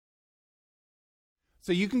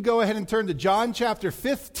So you can go ahead and turn to John chapter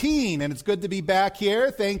 15, and it's good to be back here.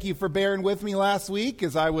 Thank you for bearing with me last week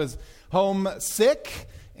as I was home sick,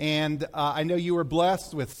 and I know you were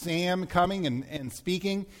blessed with Sam coming and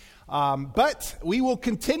speaking. But we will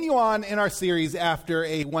continue on in our series after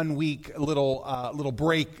a 1 week little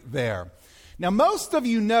break there. Now, most of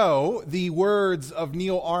you know the words of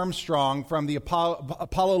Neil Armstrong from the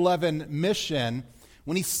Apollo 11 mission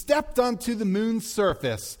when he stepped onto the moon's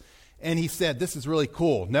surface. And he said, this is really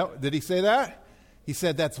cool. No, did he say that? He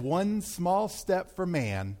said, that's one small step for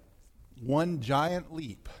man, one giant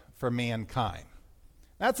leap for mankind.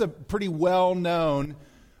 That's a pretty well-known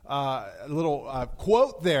little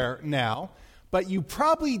quote there now. But you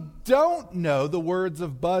probably don't know the words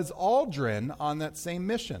of Buzz Aldrin on that same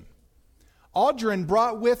mission. Aldrin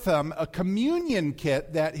brought with him a communion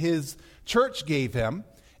kit that his church gave him.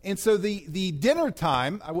 And so the dinner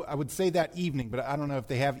time, I would say that evening, but I don't know if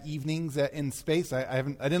they have evenings in space. I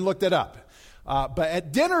didn't look that up. But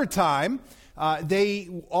at dinner time, they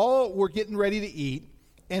all were getting ready to eat,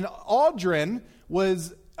 and Aldrin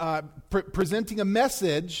was presenting a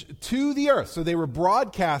message to the earth. So they were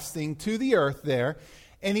broadcasting to the earth there,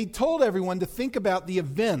 and he told everyone to think about the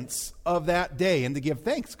events of that day and to give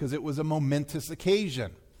thanks because it was a momentous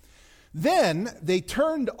occasion. Then they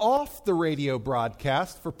turned off the radio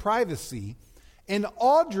broadcast for privacy, and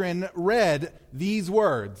Aldrin read these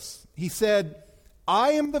words. He said, I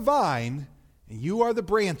am the vine, and you are the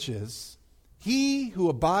branches. He who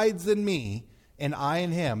abides in me, and I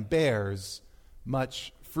in him, bears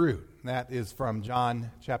much fruit. That is from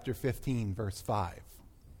John chapter 15, verse 5.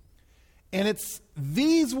 And it's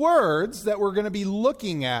these words that we're going to be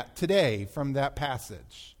looking at today from that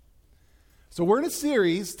passage. So we're in a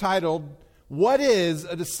series titled, What is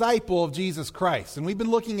a Disciple of Jesus Christ? And we've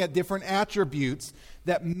been looking at different attributes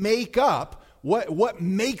that make up, what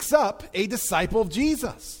makes up a disciple of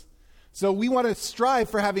Jesus. So we want to strive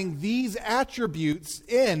for having these attributes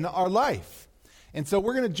in our life. And so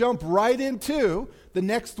we're going to jump right into the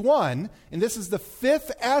next one. And this is the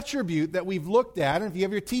fifth attribute that we've looked at. And if you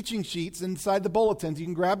have your teaching sheets inside the bulletins, you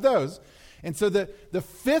can grab those. And so the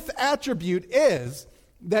fifth attribute is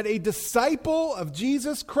that a disciple of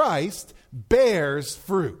Jesus Christ bears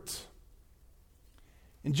fruit.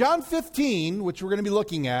 In John 15, which we're going to be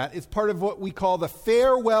looking at, is part of what we call the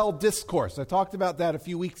farewell discourse. I talked about that a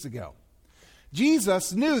few weeks ago.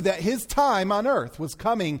 Jesus knew that his time on earth was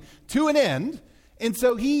coming to an end, and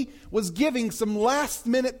so he was giving some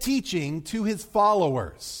last-minute teaching to his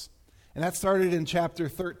followers. And that started in chapter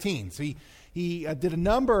 13. So he did a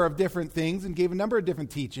number of different things and gave a number of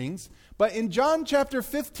different teachings. But in John chapter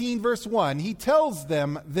 15, verse 1, he tells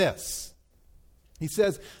them this. He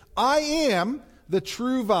says, I am the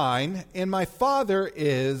true vine, and my Father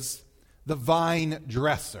is the vine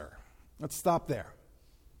dresser. Let's stop there.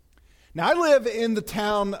 Now, I live in the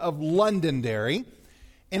town of Londonderry,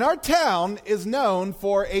 and our town is known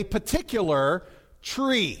for a particular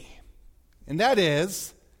tree, and that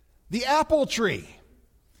is the apple tree.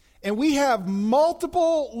 And we have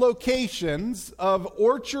multiple locations of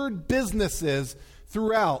orchard businesses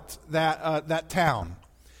throughout that town.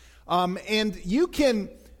 And you can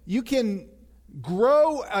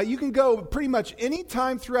grow. You can go pretty much any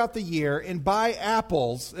time throughout the year and buy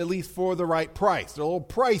apples, at least for the right price. They're a little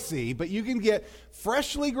pricey, but you can get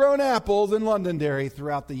freshly grown apples in Londonderry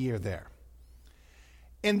throughout the year there.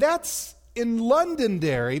 And that's in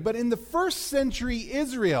Londonderry, but in the first century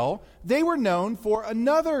Israel, they were known for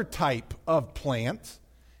another type of plant,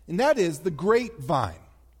 and that is the grapevine.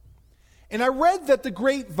 And I read that the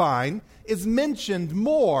grapevine is mentioned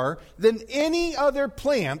more than any other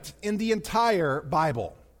plant in the entire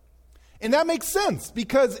Bible. And that makes sense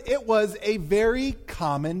because it was a very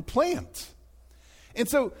common plant. And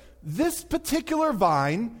so this particular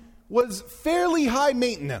vine was fairly high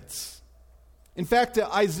maintenance. In fact,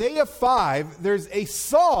 Isaiah 5, there's a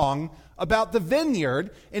song about the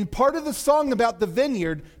vineyard, and part of the song about the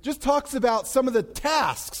vineyard just talks about some of the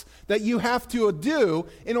tasks that you have to do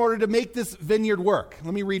in order to make this vineyard work.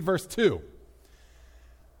 Let me read verse 2.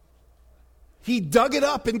 He dug it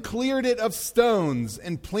up and cleared it of stones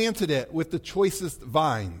and planted it with the choicest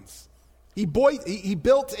vines. He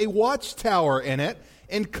built a watchtower in it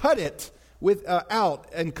and cut out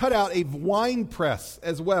a wine press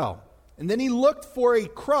as well. And then he looked for a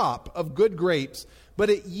crop of good grapes,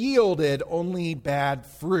 but it yielded only bad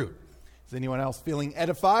fruit. Is anyone else feeling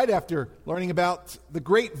edified after learning about the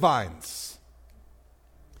grapevines?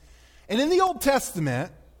 And in the Old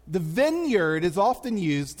Testament, the vineyard is often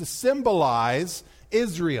used to symbolize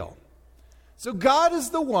Israel. So God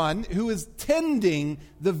is the one who is tending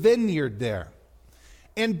the vineyard there.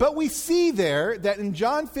 But we see there that in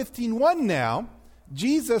John 15:1 now,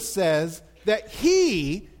 Jesus says that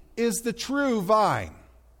he is the true vine.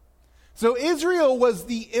 So Israel was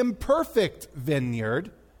the imperfect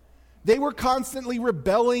vineyard. They were constantly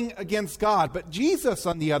rebelling against God. But Jesus,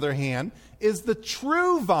 on the other hand, is the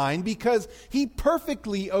true vine because he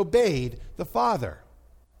perfectly obeyed the Father.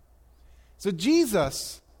 So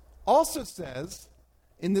Jesus also says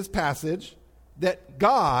in this passage that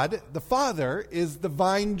God, the Father, is the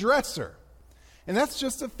vine dresser. And that's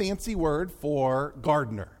just a fancy word for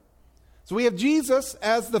gardener. So we have Jesus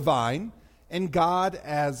as the vine and God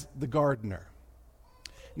as the gardener.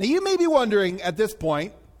 Now you may be wondering at this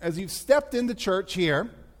point, as you've stepped into church here,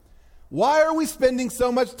 why are we spending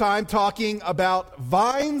so much time talking about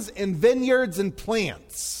vines and vineyards and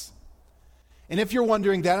plants? And if you're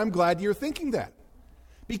wondering that, I'm glad you're thinking that.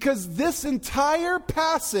 Because this entire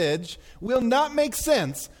passage will not make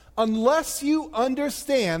sense unless you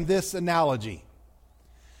understand this analogy.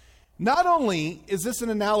 Not only is this an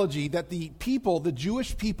analogy that the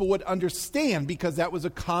Jewish people would understand because that was a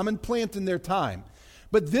common plant in their time,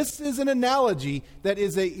 but this is an analogy that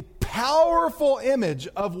is a powerful image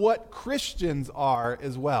of what Christians are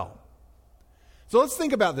as well. So let's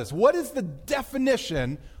think about this. What is the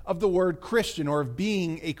definition of the word Christian or of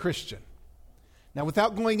being a Christian? Now,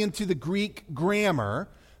 without going into the Greek grammar,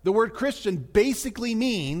 the word Christian basically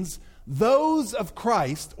means those of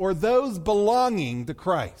Christ or those belonging to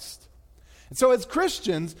Christ. And so as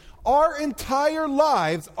Christians, our entire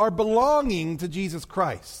lives are belonging to Jesus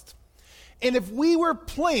Christ. And if we were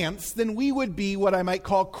plants, then we would be what I might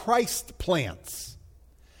call Christ plants.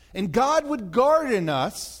 And God would garden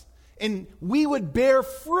us, and we would bear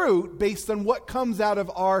fruit based on what comes out of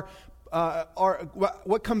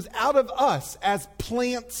what comes out of us as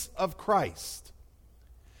plants of Christ.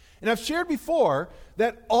 And I've shared before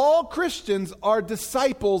that all Christians are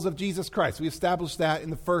disciples of Jesus Christ. We established that in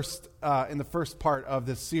the first part of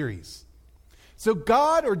this series. So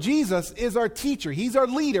God, or Jesus, is our teacher. He's our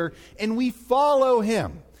leader, and we follow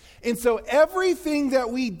him. And so everything that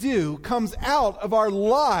we do comes out of our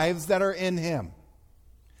lives that are in him.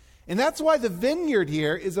 And that's why the vineyard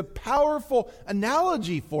here is a powerful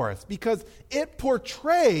analogy for us, because it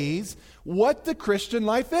portrays what the Christian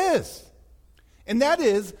life is. And that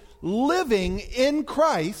is living in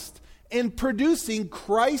Christ and producing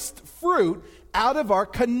Christ fruit out of our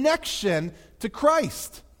connection to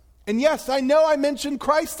Christ. And yes, I know I mentioned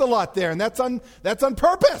Christ a lot there, and that's on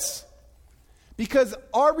purpose. Because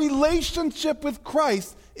our relationship with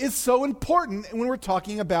Christ is so important when we're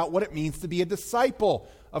talking about what it means to be a disciple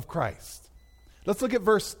of Christ. Let's look at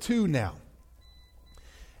verse 2 now.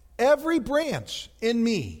 Every branch in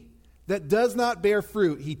me that does not bear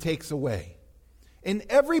fruit, he takes away. And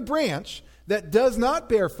every branch that does not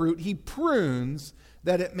bear fruit, he prunes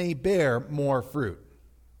that it may bear more fruit.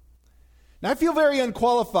 Now, I feel very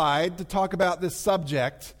unqualified to talk about this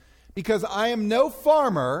subject because I am no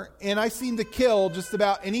farmer and I seem to kill just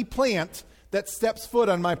about any plant that steps foot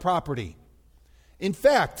on my property. In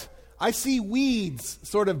fact, I see weeds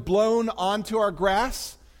sort of blown onto our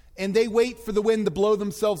grass, and they wait for the wind to blow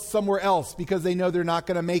themselves somewhere else because they know they're not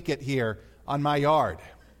going to make it here on my yard.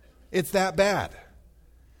 It's that bad.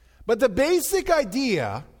 But the basic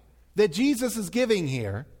idea that Jesus is giving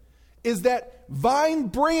here is that vine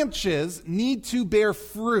branches need to bear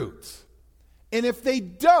fruit. And if they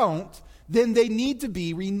don't, then they need to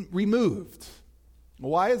be removed.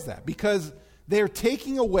 Why is that? Because they're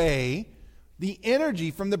taking away the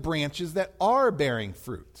energy from the branches that are bearing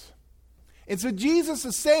fruit. And so Jesus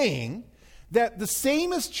is saying that the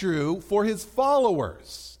same is true for his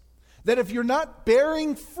followers. That if you're not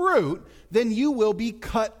bearing fruit, then you will be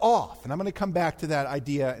cut off. And I'm going to come back to that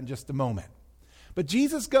idea in just a moment. But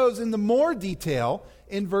Jesus goes into more detail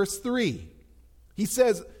in verse 3. He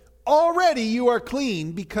says, already you are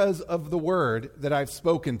clean because of the word that I've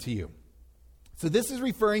spoken to you. So this is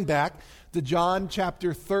referring back to John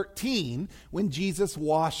chapter 13 when Jesus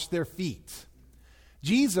washed their feet.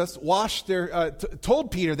 Jesus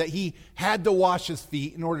told Peter that he had to wash his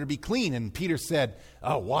feet in order to be clean. And Peter said,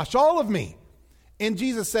 oh, wash all of me. And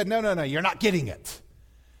Jesus said, no, you're not getting it.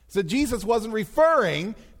 So Jesus wasn't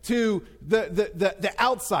referring to the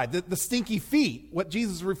outside, the stinky feet. What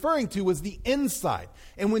Jesus was referring to was the inside.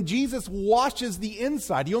 And when Jesus washes the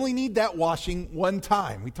inside, you only need that washing one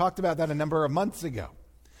time. We talked about that a number of months ago.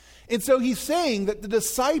 And so he's saying that the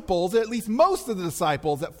disciples, at least most of the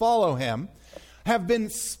disciples that follow him, have been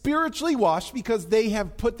spiritually washed because they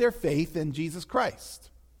have put their faith in Jesus Christ.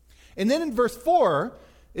 And then in verse 4,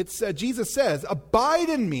 Jesus says, abide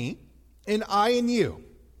in me and I in you.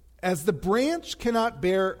 As the branch cannot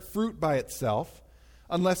bear fruit by itself,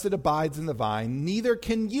 unless it abides in the vine, neither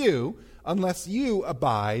can you unless you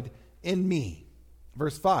abide in me.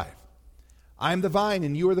 Verse 5, I am the vine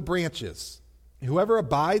and you are the branches. Whoever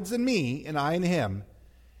abides in me and I in him,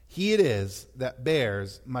 he it is that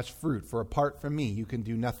bears much fruit, for apart from me you can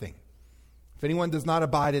do nothing. If anyone does not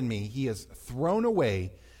abide in me, he is thrown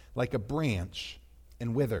away like a branch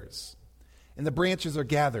and withers. And the branches are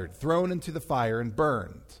gathered, thrown into the fire and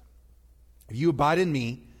burned. If you abide in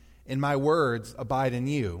me, and my words abide in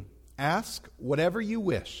you, ask whatever you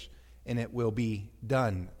wish, and it will be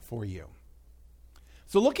done for you.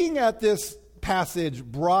 So looking at this passage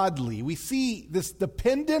broadly, we see this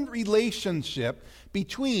dependent relationship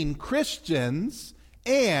between Christians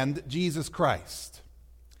and Jesus Christ.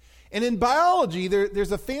 And in biology,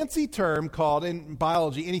 there's a fancy term called, in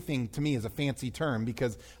biology, anything to me is a fancy term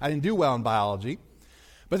because I didn't do well in biology,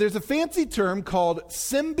 but there's a fancy term called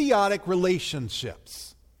symbiotic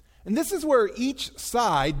relationships. And this is where each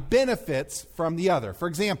side benefits from the other. For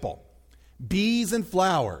example, bees and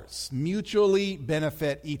flowers mutually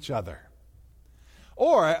benefit each other.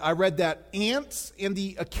 Or I read that ants and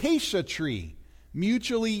the acacia tree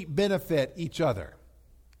mutually benefit each other.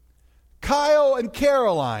 Kyle and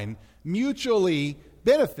Caroline mutually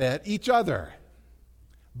benefit each other.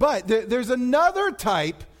 But there's another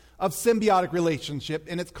type of symbiotic relationship,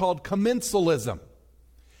 and it's called commensalism.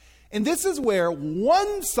 And this is where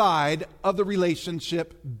one side of the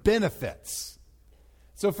relationship benefits.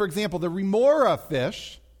 So, for example, the remora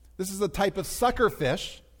fish, this is a type of sucker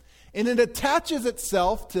fish, and it attaches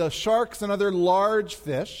itself to sharks and other large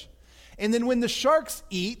fish. And then when the sharks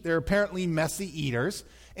eat, they're apparently messy eaters,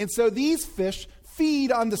 and so these fish feed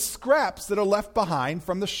on the scraps that are left behind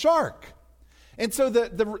from the shark. And so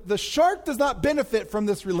the shark does not benefit from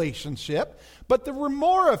this relationship, but the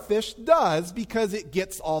remora fish does because it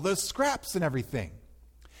gets all those scraps and everything.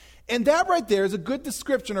 And that right there is a good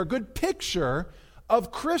description or a good picture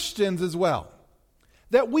of Christians as well.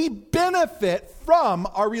 That we benefit from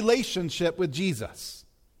our relationship with Jesus.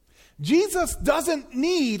 Jesus doesn't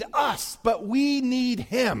need us, but we need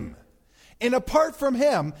him. And apart from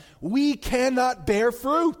him, we cannot bear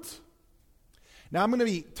fruit. Now, I'm going to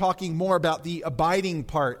be talking more about the abiding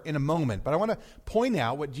part in a moment, but I want to point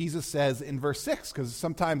out what Jesus says in verse 6, because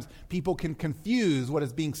sometimes people can confuse what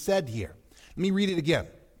is being said here. Let me read it again.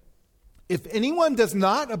 If anyone does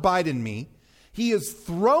not abide in me, he is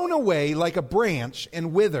thrown away like a branch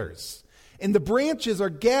and withers, and the branches are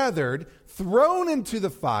gathered, thrown into the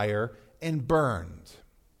fire, and burned.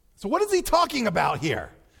 So what is he talking about here?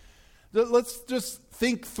 Let's just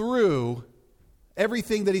think through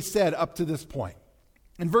everything that he said up to this point.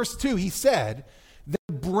 In verse 2, he said, the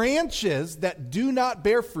branches that do not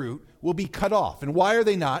bear fruit will be cut off. And why are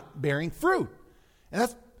they not bearing fruit?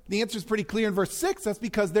 And the answer is pretty clear in verse 6. That's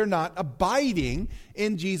because they're not abiding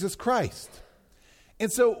in Jesus Christ.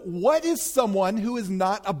 And so what is someone who is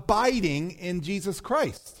not abiding in Jesus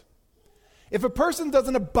Christ? If a person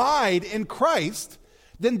doesn't abide in Christ,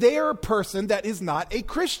 then they are a person that is not a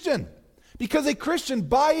Christian. Because a Christian,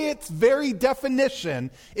 by its very definition,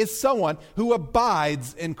 is someone who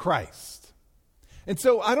abides in Christ. And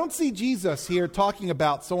so I don't see Jesus here talking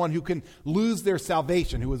about someone who can lose their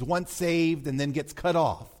salvation, who was once saved and then gets cut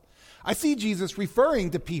off. I see Jesus referring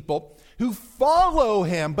to people who follow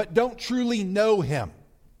him but don't truly know him.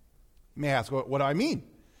 You may ask, what do I mean?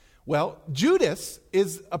 Well, Judas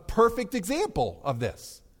is a perfect example of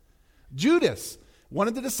this. Judas, one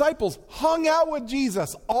of the disciples, hung out with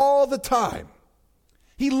Jesus all the time.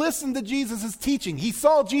 He listened to Jesus' teaching. He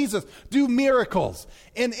saw Jesus do miracles.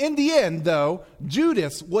 And in the end, though,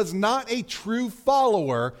 Judas was not a true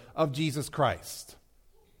follower of Jesus Christ.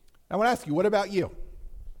 I want to ask you, what about you?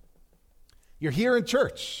 You're here in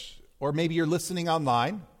church, or maybe you're listening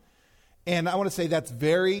online. And I want to say that's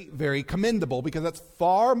very, very commendable because that's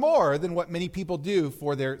far more than what many people do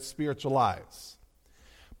for their spiritual lives.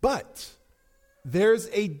 But there's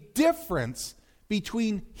a difference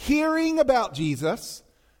between hearing about Jesus,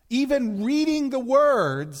 even reading the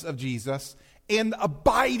words of Jesus, and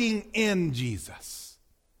abiding in Jesus.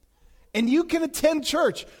 And you can attend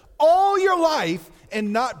church all your life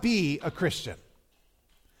and not be a Christian.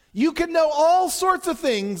 You can know all sorts of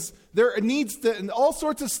things, and all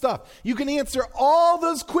sorts of stuff. You can answer all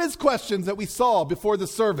those quiz questions that we saw before the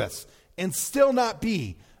service and still not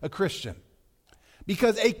be a Christian.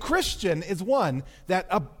 Because a Christian is one that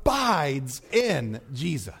abides in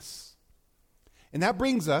Jesus. And that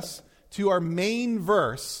brings us to our main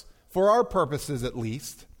verse, for our purposes at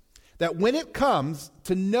least, that when it comes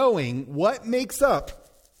to knowing what makes up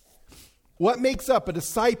a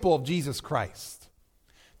disciple of Jesus Christ,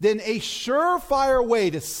 then a surefire way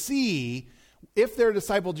to see if they're a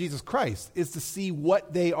disciple of Jesus Christ, is to see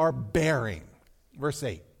what they are bearing. Verse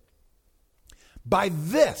 8. By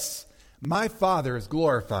this, my Father is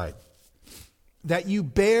glorified, that you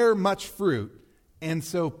bear much fruit, and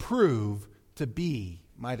so prove to be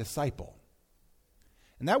my disciple.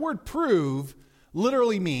 And that word prove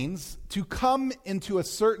literally means to come into a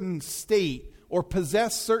certain state or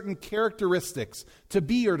possess certain characteristics, to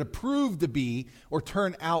be or to prove to be or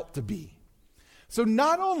turn out to be. So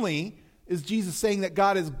not only is Jesus saying that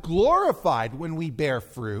God is glorified when we bear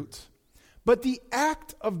fruit, but the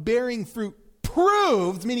act of bearing fruit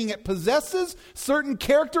proves, meaning it possesses certain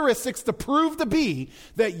characteristics to prove to be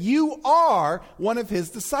that you are one of his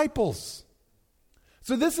disciples.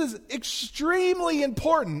 So this is extremely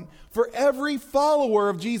important for every follower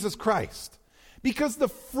of Jesus Christ, because the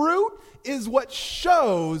fruit is what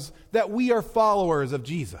shows that we are followers of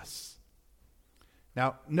Jesus.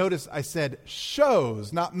 Now, notice I said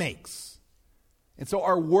shows, not makes. And so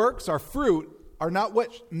our works, our fruit, are not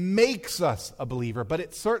what makes us a believer, but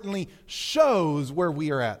it certainly shows where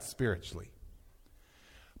we are at spiritually.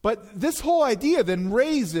 But this whole idea then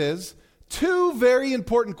raises two very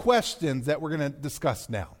important questions that we're going to discuss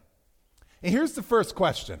now. And here's the first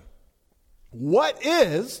question. What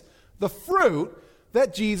is the fruit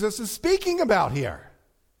that Jesus is speaking about here?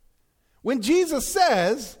 When Jesus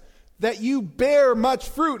says that you bear much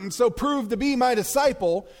fruit and so prove to be my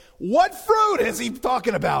disciple, what fruit is he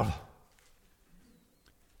talking about?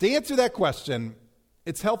 To answer that question,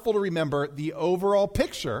 it's helpful to remember the overall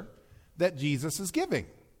picture that Jesus is giving.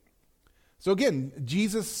 So again,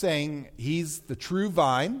 Jesus is saying he's the true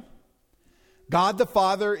vine, God the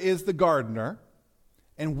Father is the gardener,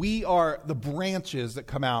 and we are the branches that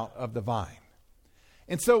come out of the vine.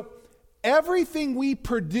 And so everything we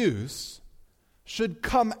produce should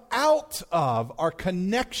come out of our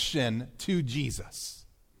connection to Jesus.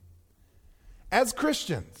 As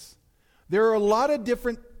Christians, there are a lot of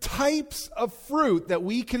different types of fruit that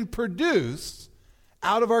we can produce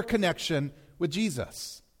out of our connection with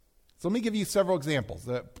Jesus. So let me give you several examples.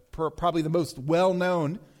 Probably the most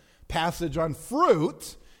well-known passage on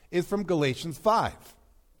fruit is from Galatians 5.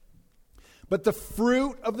 But the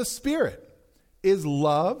fruit of the Spirit is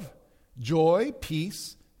love, joy,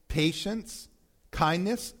 peace, patience,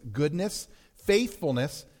 kindness, goodness,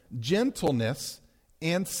 faithfulness, gentleness,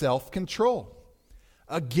 and self-control.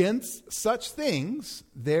 Against such things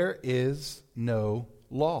there is no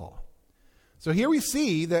law. So here we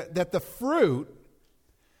see that the fruit,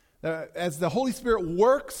 as the Holy Spirit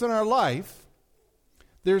works in our life,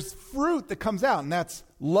 there's fruit that comes out, and that's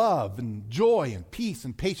love and joy and peace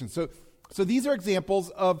and patience. So these are examples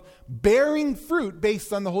of bearing fruit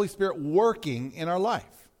based on the Holy Spirit working in our life.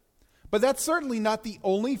 But that's certainly not the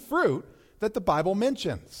only fruit that the Bible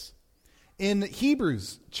mentions. In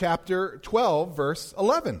Hebrews chapter 12, verse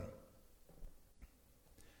 11.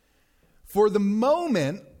 For the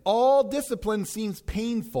moment, all discipline seems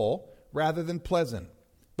painful rather than pleasant,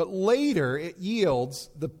 but later it yields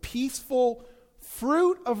the peaceful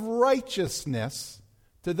fruit of righteousness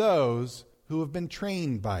to those who have been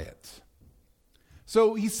trained by it.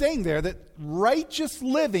 So he's saying there that righteous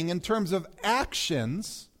living in terms of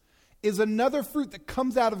actions is another fruit that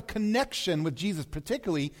comes out of connection with Jesus,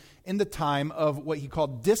 particularly in the time of what he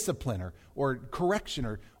called discipline or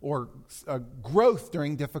correction or growth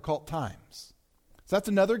during difficult times. So that's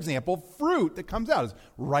another example of fruit that comes out, is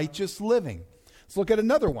righteous living. Let's look at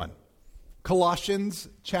another one. Colossians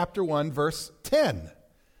chapter 1, verse 10.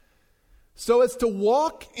 So as to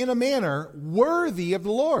walk in a manner worthy of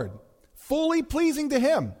the Lord, fully pleasing to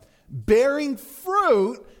him, bearing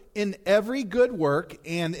fruit in every good work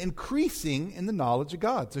and increasing in the knowledge of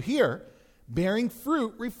God. So here, bearing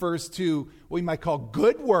fruit refers to what we might call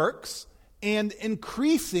good works and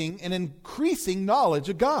increasing knowledge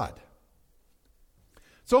of God.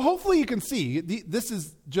 So hopefully you can see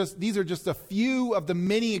these are just a few of the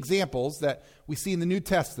many examples that we see in the New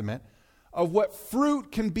Testament of what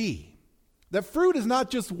fruit can be. That fruit is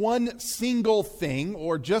not just one single thing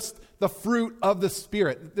or just the fruit of the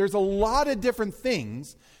Spirit. There's a lot of different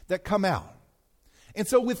things that come out. And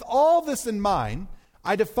so with all this in mind,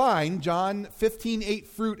 I define John 15:8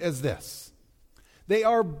 fruit as this. They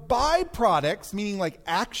are byproducts, meaning like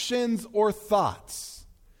actions or thoughts,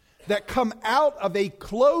 that come out of a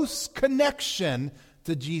close connection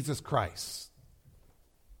to Jesus Christ.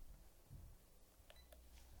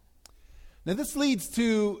 Now this leads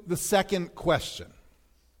to the second question.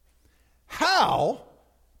 How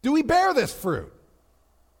do we bear this fruit?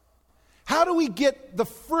 How do we get the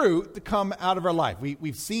fruit to come out of our life?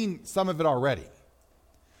 We've seen some of it already.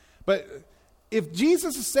 But if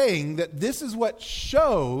Jesus is saying that this is what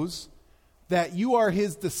shows that you are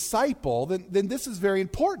his disciple, then this is very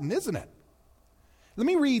important, isn't it? Let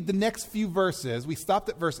me read the next few verses. We stopped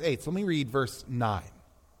at verse 8, so let me read verse 9.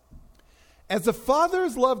 As the Father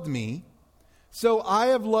has loved me, so I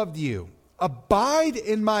have loved you. Abide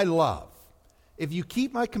in my love. If you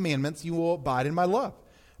keep my commandments, you will abide in my love,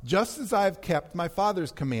 just as I have kept my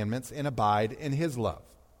Father's commandments and abide in his love.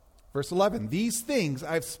 Verse 11, these things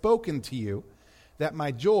I have spoken to you, that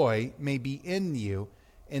my joy may be in you,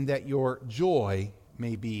 and that your joy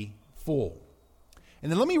may be full. And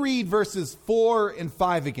then let me read verses 4 and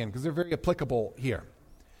 5 again, because they're very applicable here.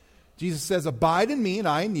 Jesus says, abide in me and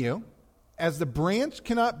I in you. As the branch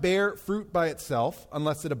cannot bear fruit by itself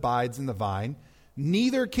unless it abides in the vine,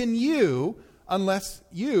 neither can you unless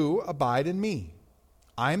you abide in me.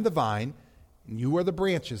 I am the vine, and you are the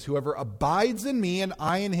branches. Whoever abides in me and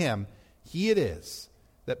I in him, he it is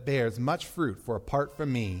that bears much fruit, for apart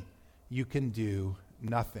from me, you can do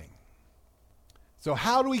nothing. So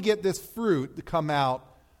how do we get this fruit to come out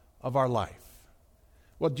of our life?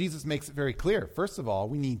 Well, Jesus makes it very clear. First of all,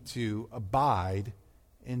 we need to abide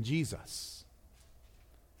in Jesus.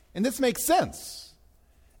 And this makes sense.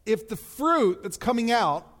 If the fruit that's coming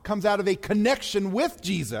out comes out of a connection with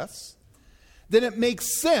Jesus, then it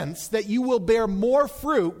makes sense that you will bear more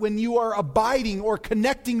fruit when you are abiding or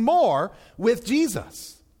connecting more with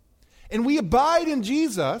Jesus. And we abide in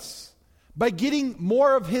Jesus by getting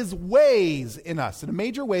more of his ways in us. And a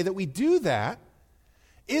major way that we do that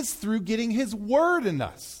is through getting his word in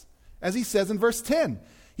us. As he says in verse 10,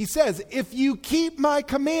 he says, if you keep my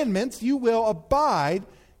commandments, you will abide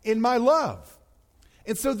in my love.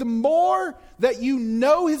 And so the more that you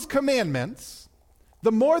know his commandments,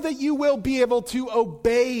 the more that you will be able to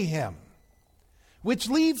obey him. Which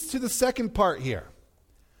leads to the second part here.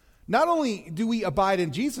 Not only do we abide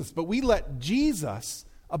in Jesus, but we let Jesus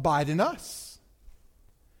abide in us.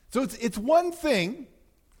 So it's one thing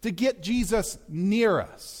to get Jesus near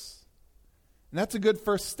us. And that's a good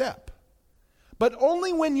first step. But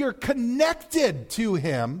only when you're connected to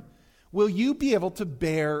him will you be able to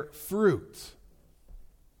bear fruit.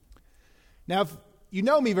 Now, if you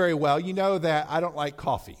know me very well, you know that I don't like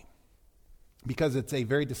coffee because it's a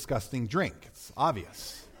very disgusting drink. It's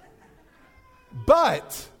obvious.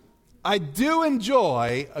 But I do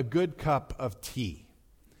enjoy a good cup of tea.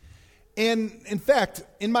 And in fact,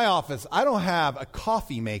 in my office, I don't have a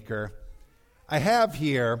coffee maker. I have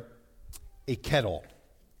here a kettle,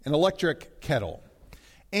 an electric kettle.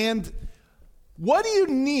 And what do you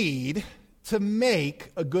need to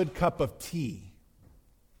make a good cup of tea?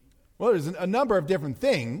 Well, there's a number of different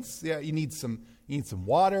things. Yeah, you need some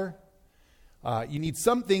water. You need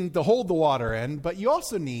something to hold the water in, but you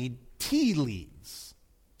also need tea leaves.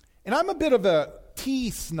 And I'm a bit of a tea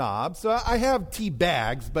snob, so I have tea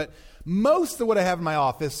bags, but most of what I have in my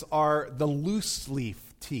office are the loose leaf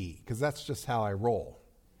tea, because that's just how I roll.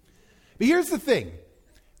 But here's the thing.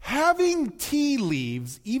 Having tea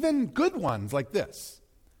leaves, even good ones like this,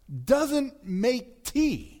 doesn't make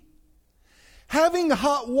tea. Having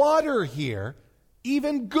hot water here,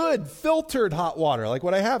 even good filtered hot water, like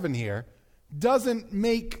what I have in here, doesn't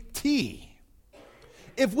make tea.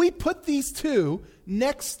 If we put these two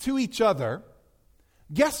next to each other,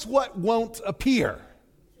 guess what won't appear?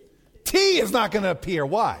 Tea is not going to appear.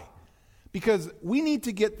 Why? Because we need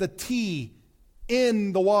to get the tea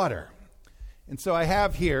in the water. And so I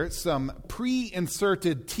have here some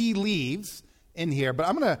pre-inserted tea leaves in here, but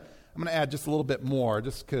I'm going to add just a little bit more,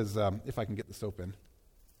 just because if I can get this open.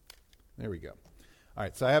 There we go. All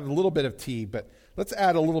right, so I have a little bit of tea, but let's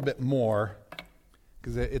add a little bit more,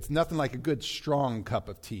 because it's nothing like a good strong cup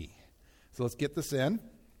of tea. So let's get this in.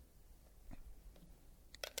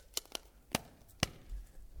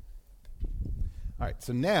 All right,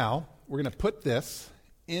 so now we're going to put this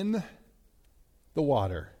in the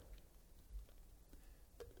water.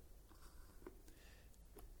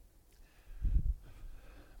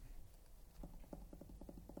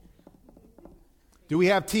 Do we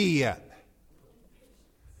have tea yet?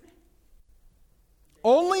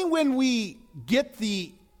 Only when we get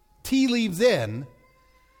the tea leaves in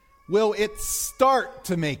will it start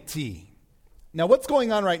to make tea. Now, what's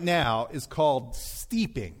going on right now is called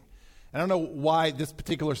steeping. I don't know why this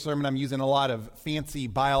particular sermon I'm using a lot of fancy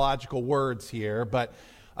biological words here, but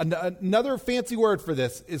another fancy word for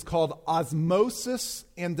this is called osmosis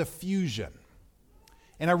and diffusion.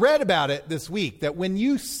 And I read about it this week, that when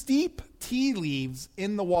you steep tea leaves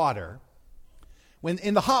in the water, when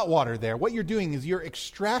in the hot water there, what you're doing is you're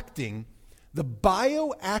extracting the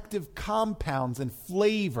bioactive compounds and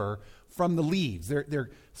flavor from the leaves.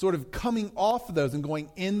 They're sort of coming off of those and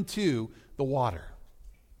going into the water.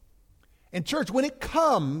 And church, when it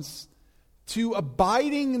comes to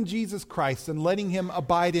abiding in Jesus Christ and letting him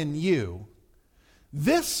abide in you,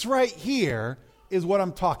 this right here is what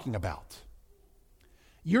I'm talking about.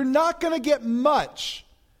 You're not going to get much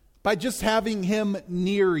by just having him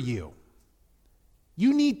near you.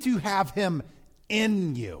 You need to have him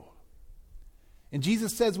in you. And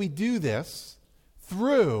Jesus says we do this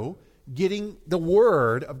through getting the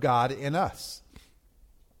Word of God in us.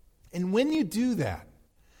 And when you do that,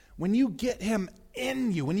 when you get him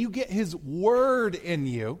in you, when you get his Word in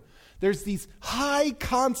you, there's these high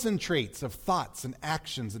concentrates of thoughts and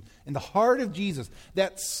actions in the heart of Jesus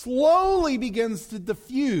that slowly begins to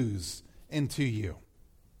diffuse into you.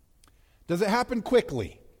 Does it happen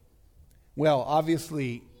quickly? Well,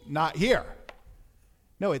 obviously not here.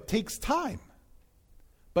 No, it takes time.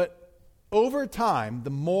 But over time, the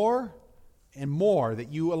more and more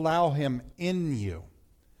that you allow him in you,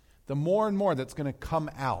 the more and more that's going to come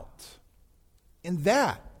out. And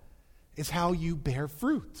that is how you bear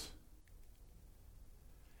fruit.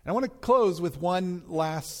 And I want to close with one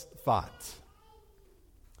last thought.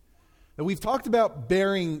 That we've talked about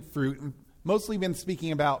bearing fruit, and mostly been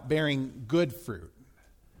speaking about bearing good fruit.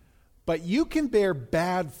 But you can bear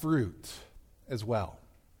bad fruit as well.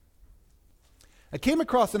 I came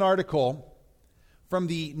across an article from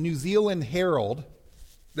the New Zealand Herald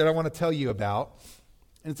that I want to tell you about.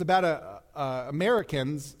 And it's about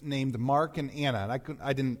Americans named Mark and Anna. And I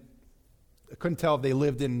couldn't tell if they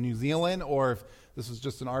lived in New Zealand or if this was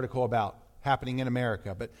just an article about happening in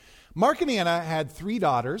America. But Mark and Anna had 3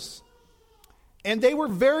 daughters, and they were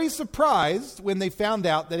very surprised when they found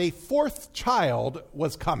out that a 4th child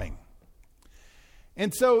was coming.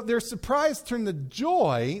 And so their surprise turned to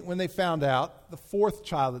joy when they found out the 4th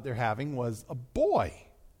child that they're having was a boy.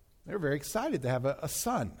 They were very excited to have a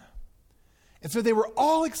son. And so they were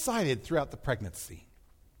all excited throughout the pregnancy.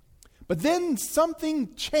 But then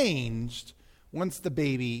something changed once the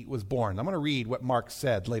baby was born. I'm going to read what Mark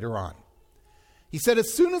said later on. He said,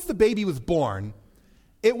 as soon as the baby was born,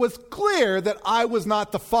 it was clear that I was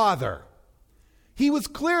not the father. He was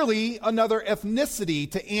clearly another ethnicity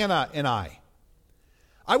to Anna and I.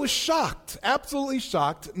 I was shocked, absolutely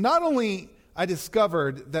shocked. Not only I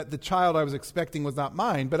discovered that the child I was expecting was not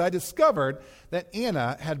mine, but I discovered that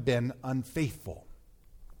Anna had been unfaithful.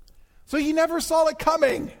 So he never saw it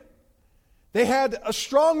coming. They had a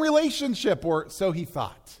strong relationship, or so he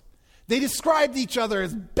thought. They described each other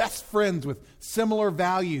as best friends with similar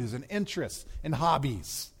values and interests and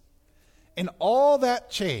hobbies. And all that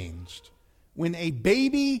changed when a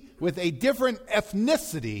baby with a different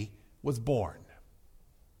ethnicity was born.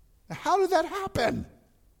 Now, how did that happen?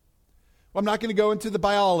 Well, I'm not going to go into the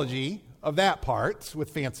biology of that part with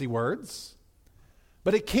fancy words,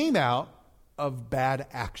 but it came out of bad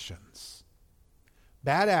actions.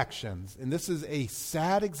 Bad actions, and this is a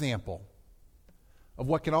sad example of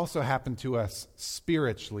what can also happen to us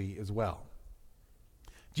spiritually as well.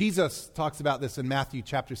 Jesus talks about this in Matthew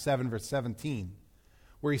chapter 7, verse 17,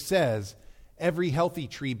 where he says, every healthy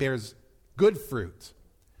tree bears good fruit,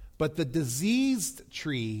 but the diseased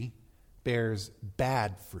tree bears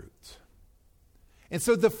bad fruit. And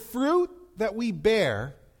so the fruit that we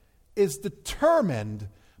bear is determined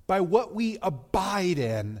by what we abide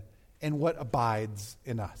in and what abides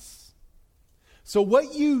in us. So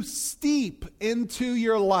what you steep into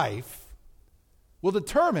your life will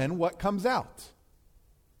determine what comes out.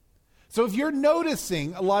 So if you're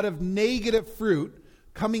noticing a lot of negative fruit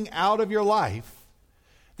coming out of your life,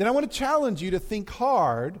 then I want to challenge you to think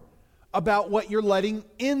hard about what you're letting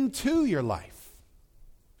into your life.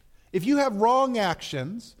 If you have wrong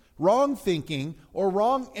actions, wrong thinking, or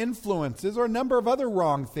wrong influences, or a number of other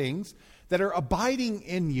wrong things that are abiding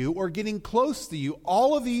in you or getting close to you,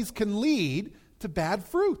 all of these can lead to bad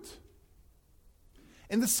fruit.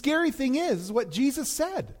 And the scary thing is what Jesus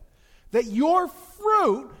said, that your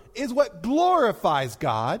fruit is what glorifies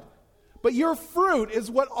God, but your fruit is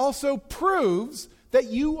what also proves that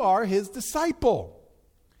you are his disciple.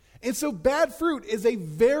 And so bad fruit is a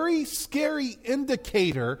very scary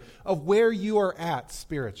indicator of where you are at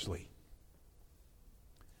spiritually.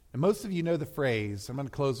 And most of you know the phrase, I'm going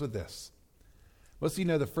to close with this. Most of you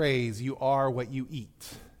know the phrase, you are what you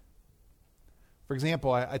eat. For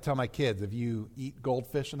example, I tell my kids, if you eat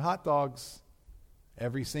goldfish and hot dogs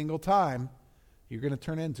every single time, you're going to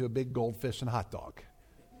turn into a big goldfish and hot dog.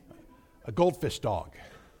 A goldfish dog.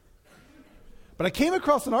 But I came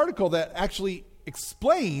across an article that actually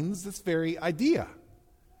explains this very idea.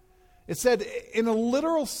 It said, in a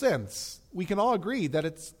literal sense, we can all agree that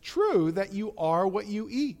it's true that you are what you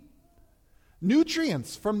eat.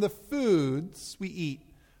 Nutrients from the foods we eat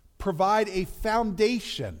provide a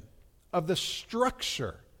foundation of the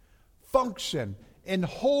structure, function and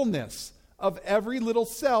wholeness of every little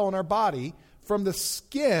cell in our body, from the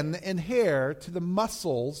skin and hair to the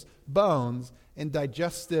muscles, bones, and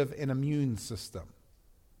digestive and immune system.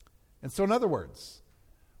 And so, in other words,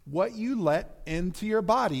 what you let into your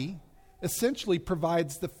body essentially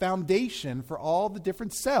provides the foundation for all the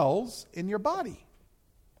different cells in your body.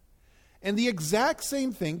 And the exact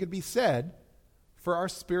same thing could be said for our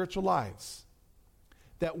spiritual lives.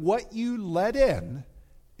 That what you let in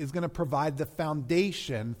is going to provide the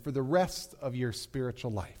foundation for the rest of your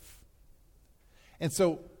spiritual life. And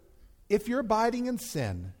so, if you're abiding in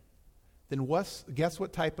sin, then guess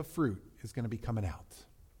what type of fruit is going to be coming out?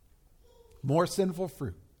 More sinful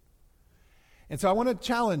fruit. And so I want to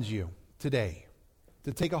challenge you today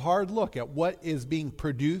to take a hard look at what is being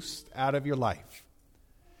produced out of your life.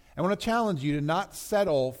 I want to challenge you to not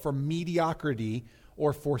settle for mediocrity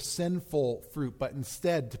or for sinful fruit, but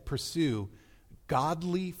instead to pursue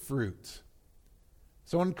godly fruit.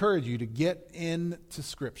 So I encourage you to get into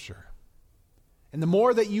Scripture. And the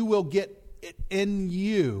more that you will get it in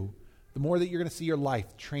you, the more that you're going to see your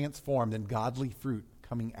life transformed and godly fruit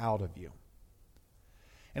coming out of you.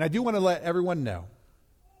 And I do want to let everyone know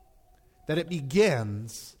that it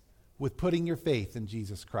begins with putting your faith in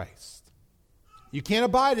Jesus Christ. You can't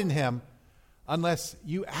abide in Him unless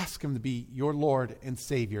you ask Him to be your Lord and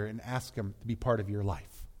Savior and ask Him to be part of your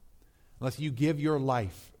life. Unless you give your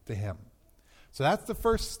life to Him. So that's the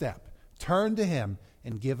first step. Turn to Him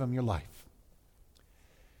and give Him your life.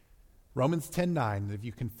 Romans 10:9, if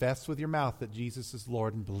you confess with your mouth that Jesus is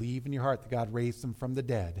Lord and believe in your heart that God raised Him from the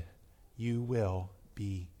dead, you will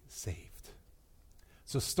be saved.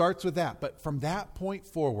 So it starts with that. But from that point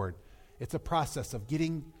forward, it's a process of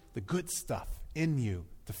getting the good stuff in you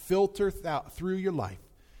to filter through your life,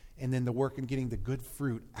 and then the work in getting the good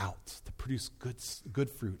fruit out, to produce good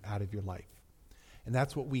fruit out of your life. And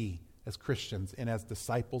that's what we, as Christians and as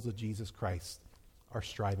disciples of Jesus Christ, are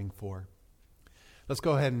striving for. Let's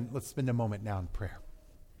go ahead and let's spend a moment now in prayer.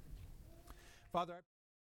 Father,